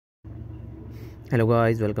Hello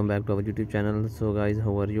guys, welcome back to our YouTube channel. So guys,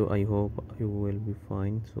 how are you? I hope you will be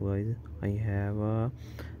fine. So guys, I have a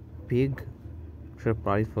big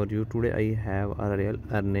surprise for you today. I have a real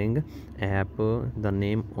earning app. The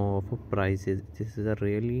name of Prices. This is a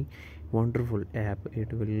really wonderful app.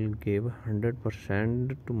 It will give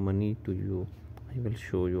 100% to money to you. I will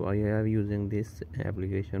show you. I have using this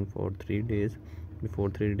application for 3 days. Before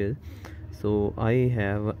 3 days, so I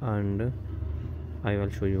have earned, I will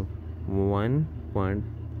show you,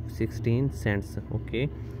 1.16 cents. Okay,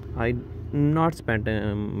 I not spent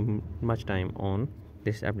much time on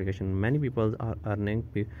this application. Many people are earning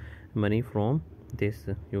money from this.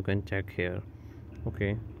 You can check here.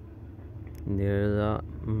 Okay, there are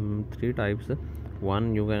three types.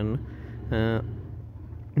 One, you can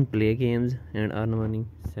play games and earn money.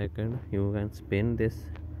 Second, you can spin this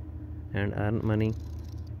and earn money.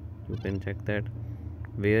 You can check that.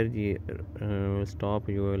 Where you stop,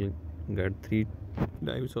 you will get three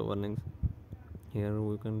types of earnings. Here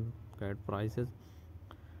we can get prices.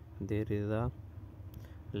 There is a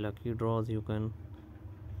lucky draws. You can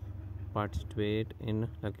participate in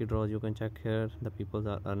lucky draws. You can check here the people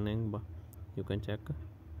are earning, but you can check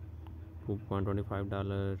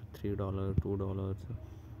 $2.25, $3, $2.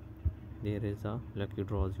 There is a lucky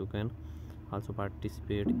draws. You can also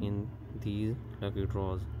participate in these lucky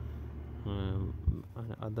draws.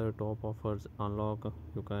 Other top offers unlock.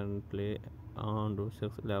 You can play on to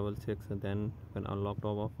level 6, then you can unlock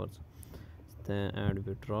top offers. Then and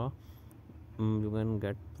withdraw. You can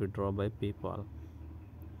get withdraw by PayPal.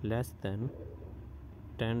 Less than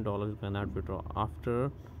 $10 you cannot withdraw.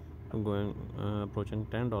 After going approaching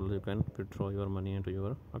 $10, you can withdraw your money into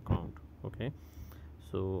your account. Okay,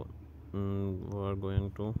 so we're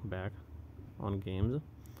going to back on games.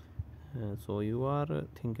 So you are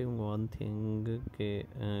thinking one thing, okay,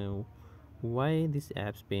 why this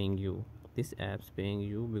app's paying you? This app's paying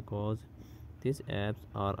you because these apps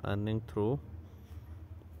are earning through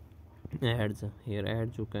ads. Here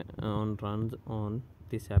ads you can on runs on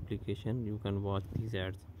this application. You can watch these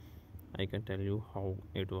ads. I can tell you how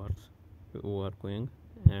it works. We are going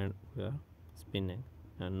and we are spinning,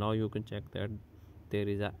 and now you can check that there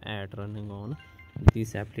is a ad running on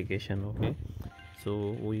this application. Okay,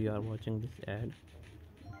 so we are watching this ad.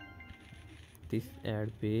 This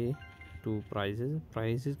ad pay to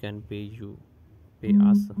prices can pay you, pay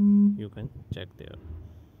us. You can check there.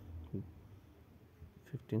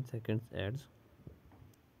 15 seconds ads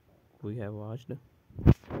we have watched.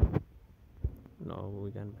 Now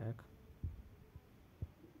we can back.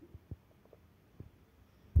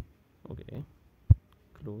 Okay,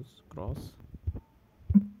 close, cross.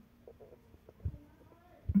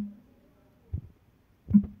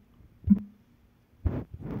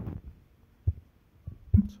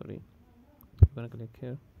 Sorry, you're gonna click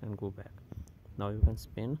here and go back. Now you can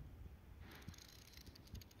spin.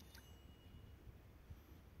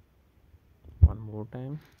 One more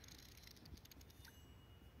time.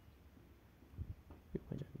 You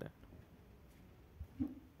can check that.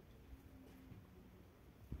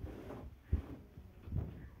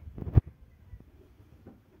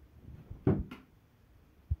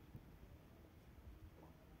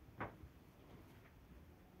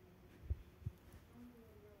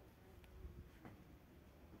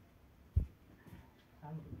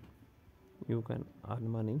 You can earn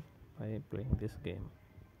money by playing this game.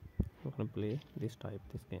 You can play this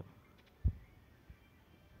game.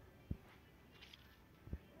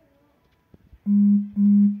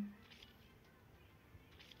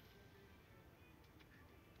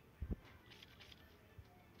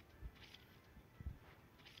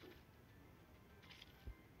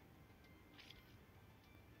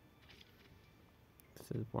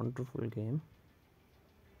 This is wonderful game.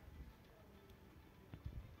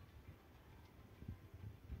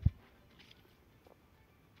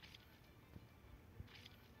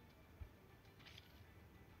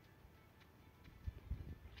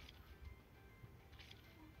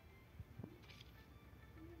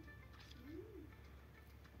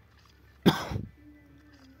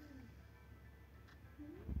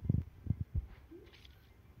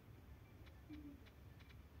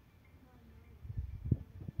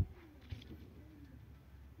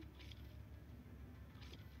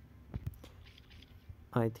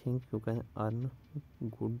 I think you can earn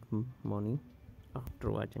good money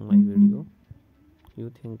after watching my video. You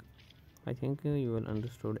think, I think you will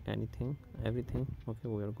understood everything. Okay,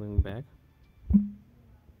 we are going back.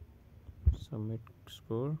 Submit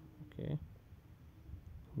score. Okay,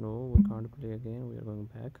 no, we can't play again. We are going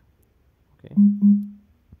back. Okay,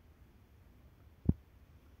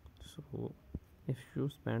 so if you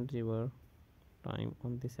spend your time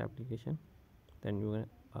on this application, then you can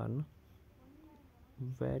earn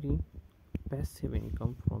very passive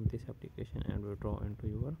income from this application and withdraw into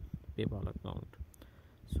your PayPal account.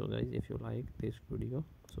 So guys, if you like this video,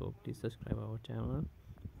 so please subscribe our channel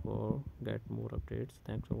for get more updates.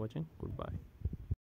 Thanks for watching. Goodbye.